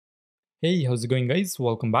Hey, how's it going guys?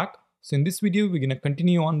 Welcome back. So in this video, we're going to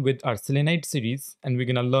continue on with our Selenide series and we're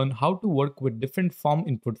going to learn how to work with different form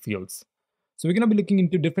input fields. So we're going to be looking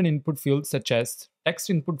into different input fields such as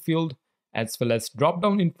text input field as well as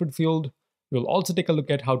drop-down input field. We'll also take a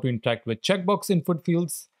look at how to interact with checkbox input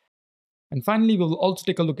fields. And finally, we'll also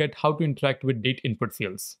take a look at how to interact with date input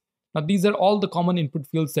fields. Now these are all the common input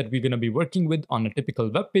fields that we're going to be working with on a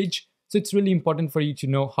typical web page. So it's really important for you to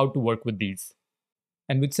know how to work with these.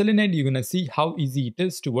 And with Selenide, you're going to see how easy it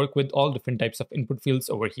is to work with all different types of input fields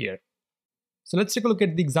over here. So let's take a look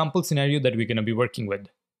at the example scenario that we're going to be working with.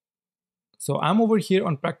 So I'm over here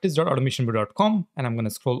on practice.automationbro.com and I'm going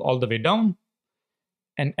to scroll all the way down.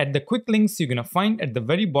 And at the quick links, you're going to find at the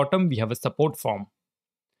very bottom, we have a support form.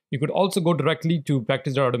 You could also go directly to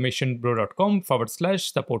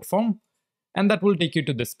practice.automationbro.com/support form, and that will take you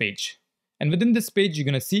to this page. And within this page, you're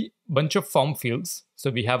going to see a bunch of form fields. So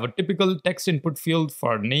we have a typical text input field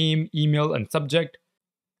for name, email, and subject.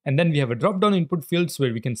 And then we have a drop-down input fields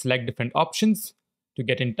where we can select different options to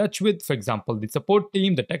get in touch with, for example, the support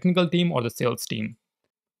team, the technical team, or the sales team.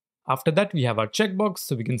 After that, we have our checkbox.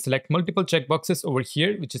 So we can select multiple checkboxes over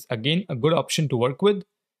here, which is again a good option to work with.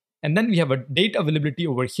 And then we have a date availability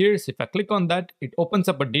over here. So if I click on that, it opens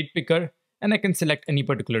up a date picker and I can select any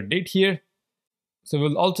particular date here. So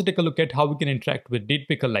we'll also take a look at how we can interact with date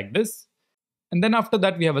picker like this. And then after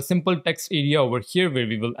that, we have a simple text area over here where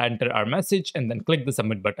we will enter our message and then click the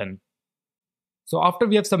submit button. So after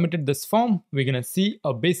we have submitted this form, we're going to see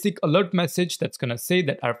a basic alert message that's going to say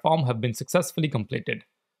that our form have been successfully completed.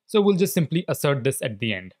 So we'll just simply assert this at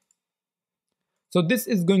the end. So this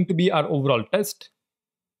is going to be our overall test.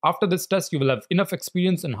 After this test, you will have enough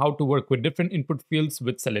experience on how to work with different input fields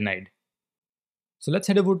with Selenide. So let's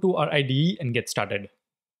head over to our IDE and get started.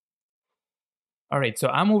 Alright, so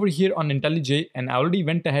I'm over here on IntelliJ and I already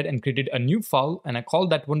went ahead and created a new file and I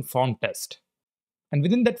called that one form test. And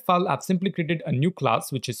within that file, I've simply created a new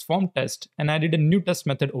class which is form test and I added a new test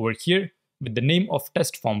method over here with the name of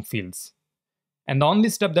test form fields. And the only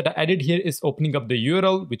step that I added here is opening up the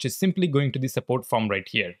URL, which is simply going to the support form right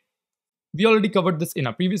here. We already covered this in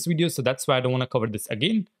our previous video, so that's why I don't want to cover this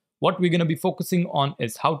again. What we're going to be focusing on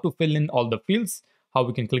is how to fill in all the fields, how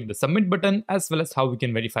we can click the submit button, as well as how we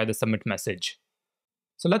can verify the submit message.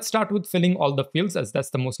 So let's start with filling all the fields as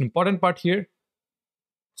that's the most important part here.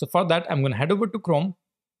 So for that, I'm going to head over to Chrome.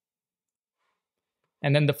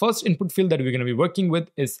 And then the first input field that we're going to be working with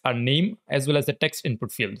is our name as well as the text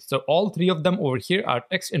input field. So all three of them over here are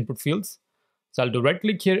text input fields. So I'll do right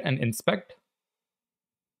click here and inspect.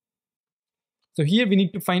 So here we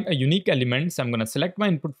need to find a unique element. So I'm going to select my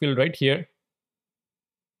input field right here.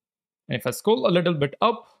 And if I scroll a little bit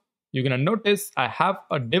up, you're going to notice I have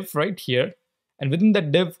a div right here. And within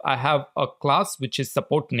that div, I have a class which is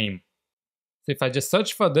support name. So if I just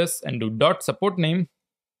search for this and do .support name,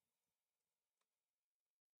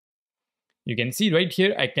 you can see right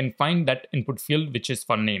here, I can find that input field which is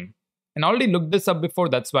for name. And I already looked this up before.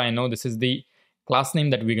 That's why I know this is the class name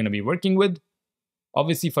that we're going to be working with.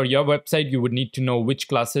 Obviously, for your website, you would need to know which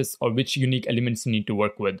classes or which unique elements you need to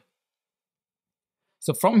work with.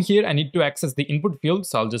 So from here, I need to access the input field.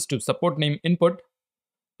 So I'll just do support name input,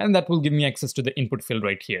 and that will give me access to the input field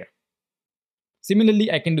right here. Similarly,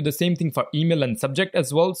 I can do the same thing for email and subject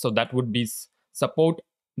as well. So that would be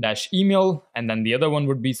support-email, and then the other one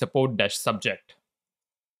would be support-subject.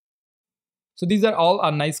 So these are all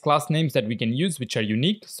our nice class names that we can use, which are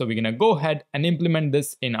unique. So we're going to go ahead and implement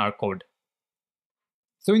this in our code.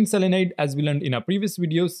 So in Selenide, as we learned in our previous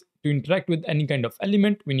videos, to interact with any kind of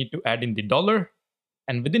element, we need to add in the $,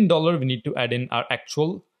 and within $, we need to add in our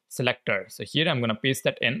actual selector. So here I'm going to paste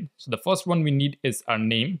that in. So the first one we need is our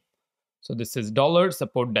name. So this is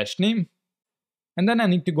 $support-name. And then I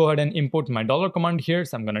need to go ahead and import my $ command here.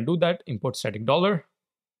 So I'm going to do that, import static $.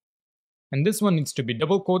 And this one needs to be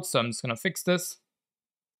double quotes. So I'm just going to fix this.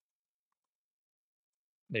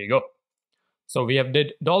 There you go. So we have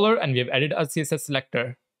did $, and we have added a CSS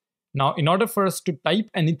selector. Now, in order for us to type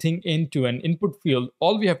anything into an input field,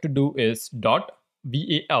 all we have to do is .val,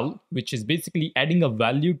 which is basically adding a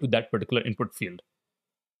value to that particular input field.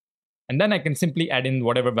 And then I can simply add in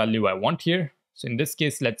whatever value I want here. So in this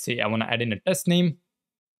case, let's say I want to add in a test name.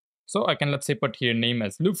 So I can, let's say, put here name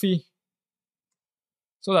as Luffy.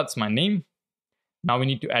 So that's my name. Now we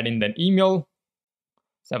need to add in the email.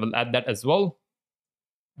 So I will add that as well.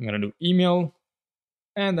 I'm going to do email.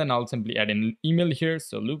 And then I'll simply add in email here.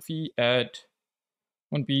 So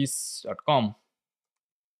luffy@onepiece.com.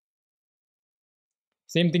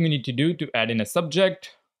 Same thing we need to do to add in a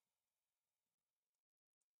subject.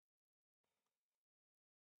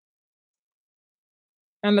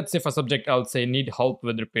 And let's say for subject, I'll say need help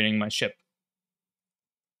with repairing my ship.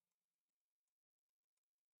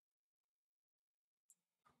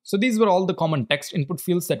 So these were all the common text input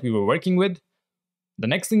fields that we were working with. The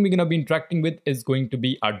next thing we're going to be interacting with is going to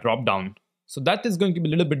be our dropdown. So that is going to be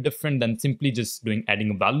a little bit different than simply just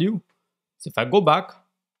adding a value. So if I go back,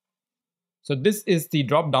 so this is the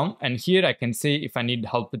dropdown, and here I can say if I need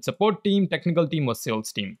help with support team, technical team, or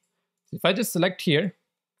sales team. So if I just select here,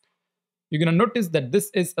 you're going to notice that this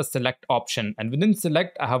is a select option, and within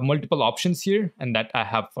select I have multiple options here, and that I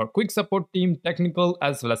have for quick support team, technical,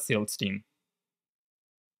 as well as sales team.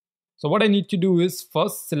 So what I need to do is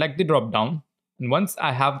first select the dropdown, and once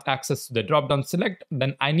I have access to the dropdown select,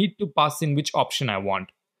 then I need to pass in which option I want.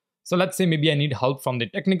 So let's say maybe I need help from the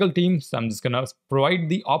technical team, so I'm just going to provide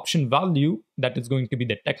the option value that is going to be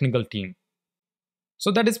the technical team. So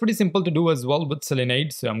that is pretty simple to do as well with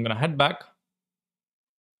Selenide. So I'm going to head back,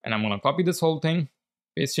 and I'm going to copy this whole thing,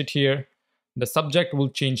 paste it here. The subject will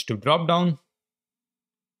change to dropdown.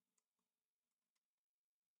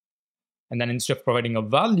 And then instead of providing a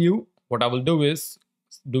value, what I will do is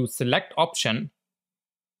do select option.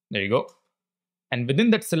 There you go. And within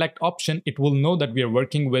that select option, it will know that we are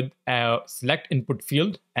working with a select input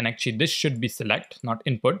field. And actually this should be select, not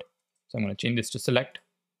input. So I'm going to change this to select.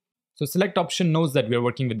 So select option knows that we are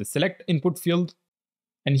working with the select input field.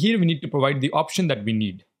 And here we need to provide the option that we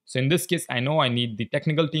need. So in this case, I know I need the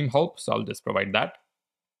technical team help. So I'll just provide that.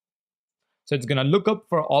 So it's going to look up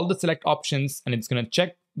for all the select options, and it's going to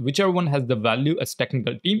check whichever one has the value as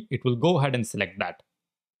technical team. It will go ahead and select that.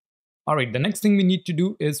 All right, the next thing we need to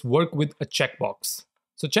do is work with a checkbox.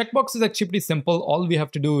 So checkbox is actually pretty simple. All we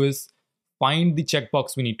have to do is find the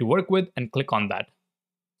checkbox we need to work with and click on that.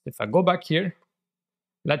 If I go back here,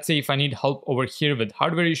 let's say if I need help over here with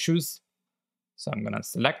hardware issues. So I'm going to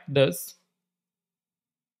select this.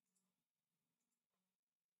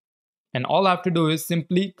 And all I have to do is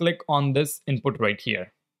simply click on this input right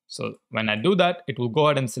here. So when I do that, it will go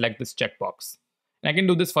ahead and select this checkbox. And I can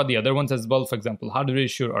do this for the other ones as well. For example, hardware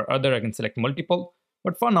issue or other, I can select multiple.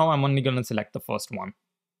 But for now, I'm only going to select the first one.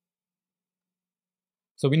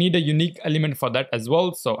 So we need a unique element for that as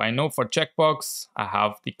well. So I know for checkbox, I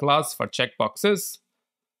have the class for checkboxes.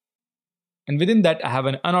 And within that, I have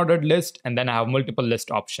an unordered list, and then I have multiple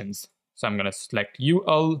list options. So I'm going to select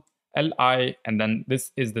UL, LI, and then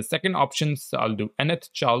this is the second option. So I'll do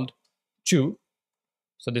nth child 2.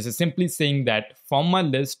 So this is simply saying that from my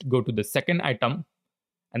list, go to the second item,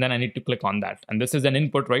 and then I need to click on that. And this is an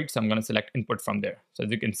input, right? So I'm going to select input from there. So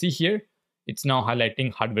as you can see here, it's now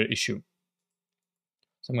highlighting hardware issue.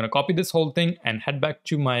 So I'm going to copy this whole thing and head back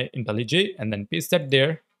to my IntelliJ and then paste that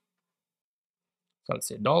there. So I'll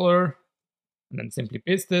say $, and then simply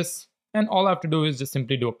paste this. And all I have to do is just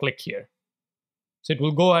simply do a click here. So it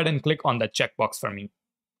will go ahead and click on that checkbox for me.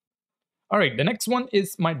 All right, the next one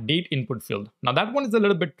is my date input field. Now that one is a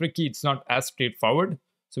little bit tricky. It's not as straightforward.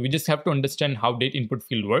 So we just have to understand how date input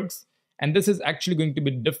field works. And this is actually going to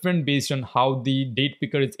be different based on how the date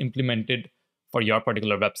picker is implemented for your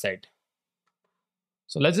particular website.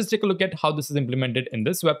 So let's just take a look at how this is implemented in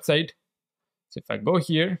this website. So if I go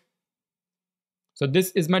here, so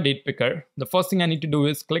this is my date picker. The first thing I need to do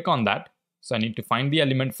is click on that. So I need to find the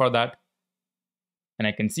element for that. And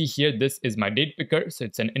I can see here, this is my date picker. So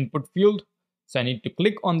it's an input field. So I need to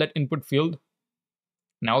click on that input field.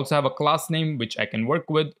 And I also have a class name, which I can work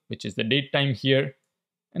with, which is the date time here.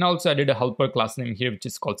 And also I did a helper class name here, which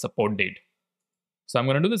is called support date. So I'm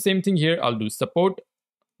going to do the same thing here. I'll do support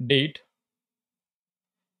date.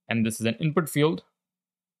 And this is an input field.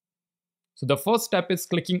 So the first step is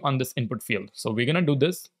clicking on this input field. So we're going to do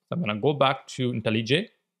this. So I'm going to go back to IntelliJ.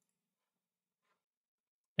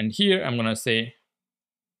 And here I'm going to say,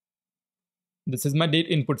 this is my date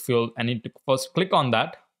input field. I need to first click on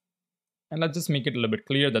that. And let's just make it a little bit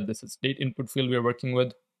clear that this is date input field we're working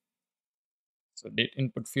with. So date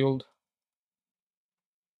input field.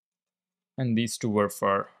 And these two were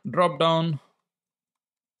for dropdown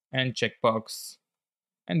and checkbox.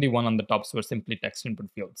 And the one on the tops were simply text input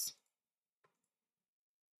fields.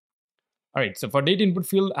 All right, so for date input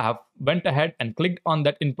field, I have went ahead and clicked on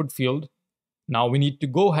that input field. Now we need to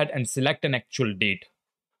go ahead and select an actual date.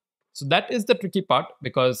 So that is the tricky part,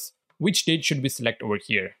 because which date should we select over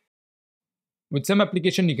here? With some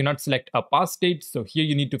application, you cannot select a past date. So here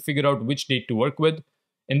you need to figure out which date to work with.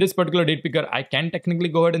 In this particular date picker, I can technically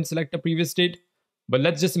go ahead and select a previous date. But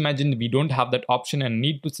let's just imagine we don't have that option and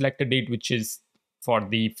need to select a date which is for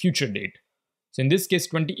the future date. So in this case,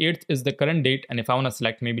 28th is the current date. And if I want to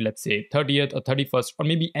select maybe, let's say 30th or 31st, or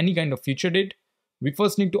maybe any kind of future date, we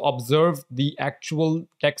first need to observe the actual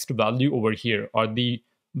text value over here, or the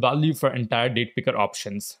value for entire date picker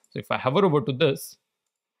options. So if I hover over to this,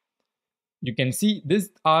 you can see these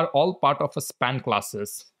are all part of a span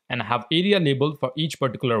classes and I have area label for each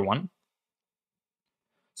particular one.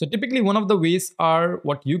 So typically one of the ways are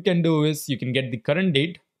what you can do is you can get the current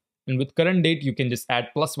date, and with current date you can just add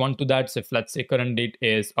 +1 to that. So if let's say current date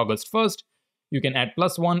is August 1st, you can add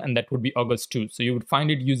 +1 and that would be August 2. So you would find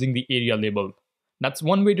it using the area label. That's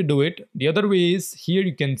one way to do it. The other way is here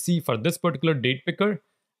you can see for this particular date picker,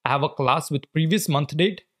 I have a class with previous month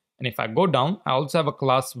date. And if I go down, I also have a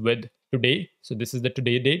class with today. So this is the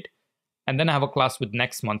today date. And then I have a class with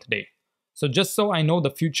next month day. So just so I know the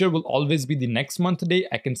future will always be the next month day,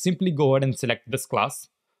 I can simply go ahead and select this class.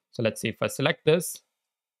 So let's say if I select this,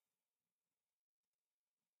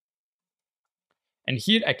 and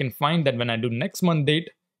here I can find that when I do next month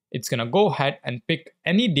date, it's gonna go ahead and pick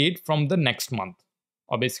any date from the next month,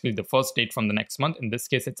 or basically the first date from the next month. In this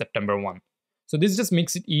case, it's September 1. So this just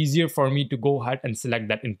makes it easier for me to go ahead and select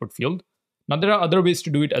that input field. Now there are other ways to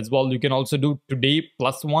do it as well. You can also do today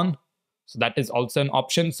 +1. So that is also an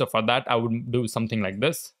option. So for that, I would do something like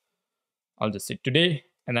this. I'll just say today,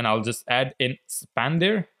 and then I'll just add in span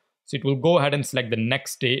there. So it will go ahead and select the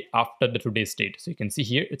next day after the today's date. So you can see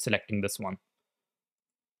here, it's selecting this one.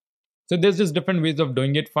 So there's just different ways of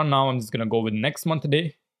doing it. For now, I'm just gonna go with next month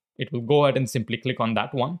day. It will go ahead and simply click on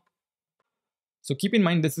that one. So keep in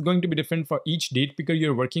mind, this is going to be different for each date picker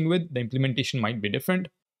you're working with. The implementation might be different.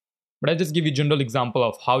 But I'll just give you a general example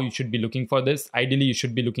of how you should be looking for this. Ideally, you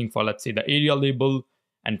should be looking for, let's say, the area label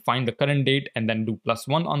and find the current date and then do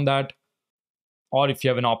 +1 on that. Or if you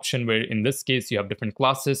have an option where in this case, you have different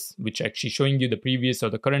classes, which are actually showing you the previous or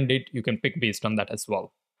the current date, you can pick based on that as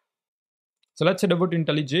well. So let's head over to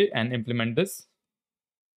IntelliJ and implement this.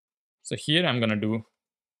 So here I'm gonna do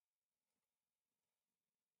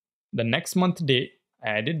the next month day. I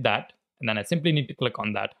added that, and then I simply need to click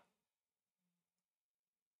on that.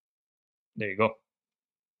 There you go.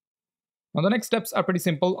 Now the next steps are pretty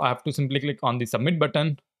simple. I have to simply click on the submit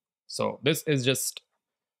button. So this is just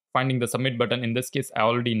finding the submit button. In this case, I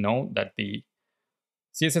already know that the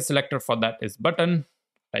CSS selector for that is button,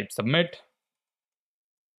 type submit.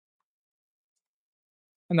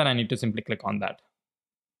 And then I need to simply click on that.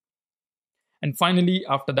 And finally,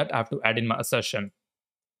 after that, I have to add in my assertion.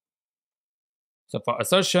 So for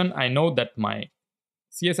assertion, I know that my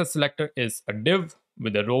CSS selector is a div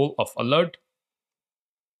with a role of alert.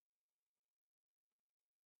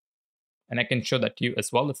 And I can show that to you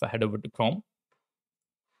as well if I head over to Chrome.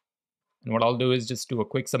 And what I'll do is just do a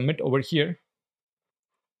quick submit over here.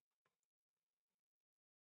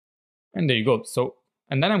 And there you go. So,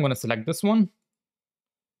 and then I'm going to select this one.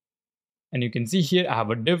 And you can see here, I have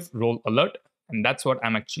a div role alert, and that's what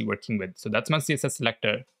I'm actually working with. So that's my CSS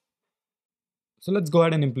selector. So let's go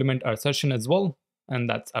ahead and implement our assertion as well. And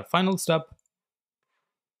that's our final step.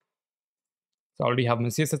 So I already have my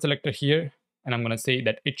CSS selector here, and I'm going to say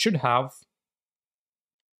that it should have,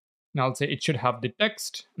 and I'll say it should have the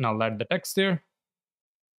text, and I'll add the text there,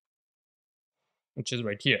 which is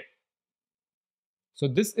right here. So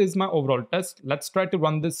this is my overall test. Let's try to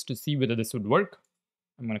run this to see whether this would work.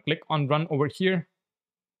 I'm going to click on run over here.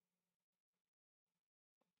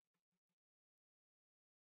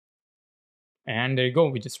 And there you go.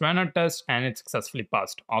 We just ran our test and it successfully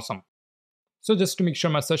passed. Awesome. So just to make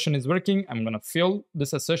sure my assertion is working, I'm going to fill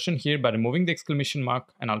this assertion here by removing the exclamation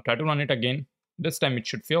mark, and I'll try to run it again. This time it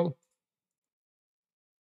should fill.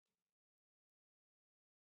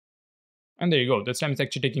 And there you go. This time it's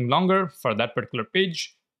actually taking longer for that particular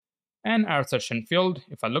page. And our assertion filled.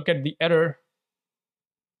 If I look at the error,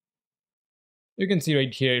 you can see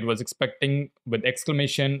right here, it was expecting with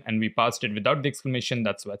exclamation and we passed it without the exclamation.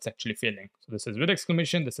 That's why it's actually failing. So this is with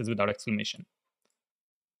exclamation, this is without exclamation.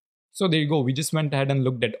 So there you go. We just went ahead and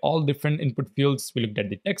looked at all different input fields. We looked at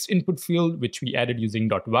the text input field, which we added using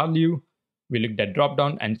 .value. We looked at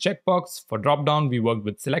dropdown and checkbox. For dropdown, we worked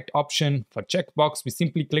with select option. For checkbox, we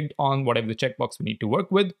simply clicked on whatever the checkbox we need to work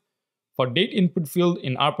with. For date input field,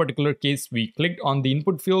 in our particular case, we clicked on the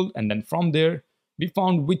input field, and then from there, we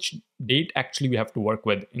found which date actually we have to work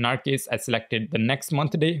with. In our case, I selected the next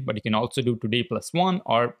month day, but you can also do today +1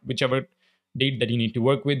 or whichever date that you need to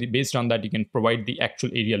work with. Based on that, you can provide the actual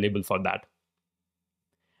area label for that.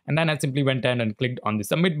 And then I simply went ahead and clicked on the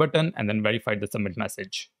submit button and then verified the submit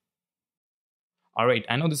message. All right,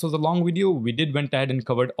 I know this was a long video. We did went ahead and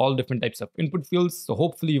covered all different types of input fields. So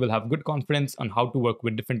hopefully you will have good confidence on how to work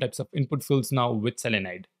with different types of input fields now with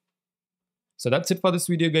Selenide. So that's it for this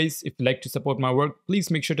video, guys. If you'd like to support my work,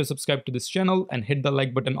 please make sure to subscribe to this channel and hit the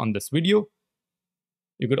like button on this video.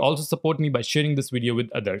 You could also support me by sharing this video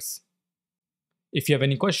with others. If you have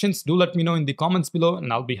any questions, do let me know in the comments below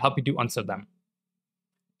and I'll be happy to answer them.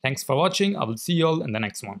 Thanks for watching. I will see you all in the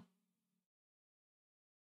next one.